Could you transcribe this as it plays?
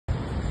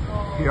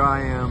Here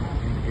I am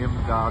in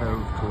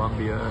Envigado,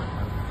 Colombia,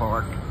 at a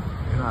park,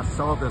 and I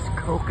saw this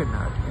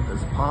coconut in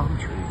this palm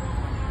tree,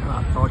 and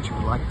I thought you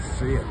would like to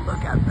see it. Look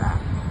at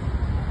that.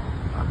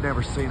 I've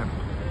never seen a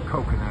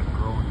coconut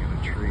growing in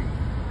a tree.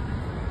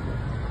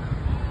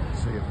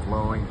 See it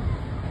flowing.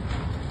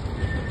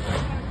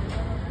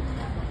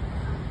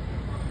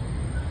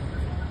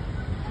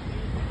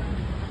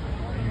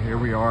 And here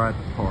we are at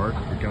the park.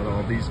 We got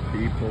all these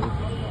people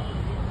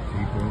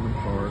in the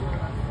park,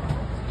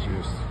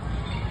 just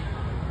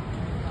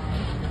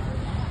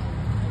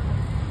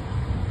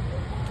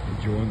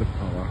enjoying the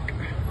park.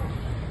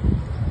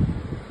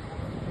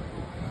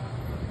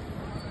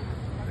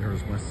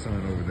 There's my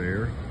son over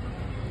there.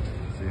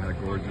 See how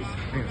gorgeous,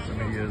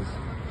 handsome he is.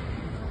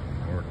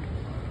 Park.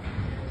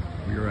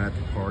 We are at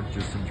the park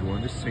just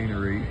enjoying the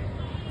scenery,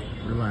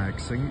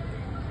 relaxing.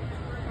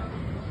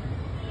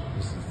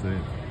 This is the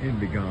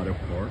Envigado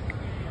Park.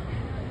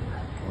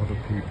 All the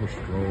people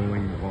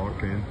strolling,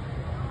 walking,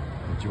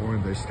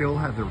 enjoying. They still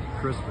have their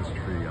Christmas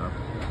tree up.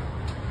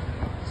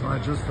 So I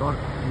just thought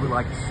you would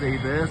like to see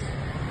this.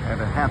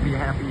 Have a happy,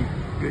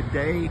 good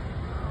day.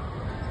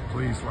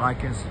 Please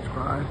like and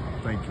subscribe.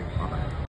 Thank you. Bye-bye.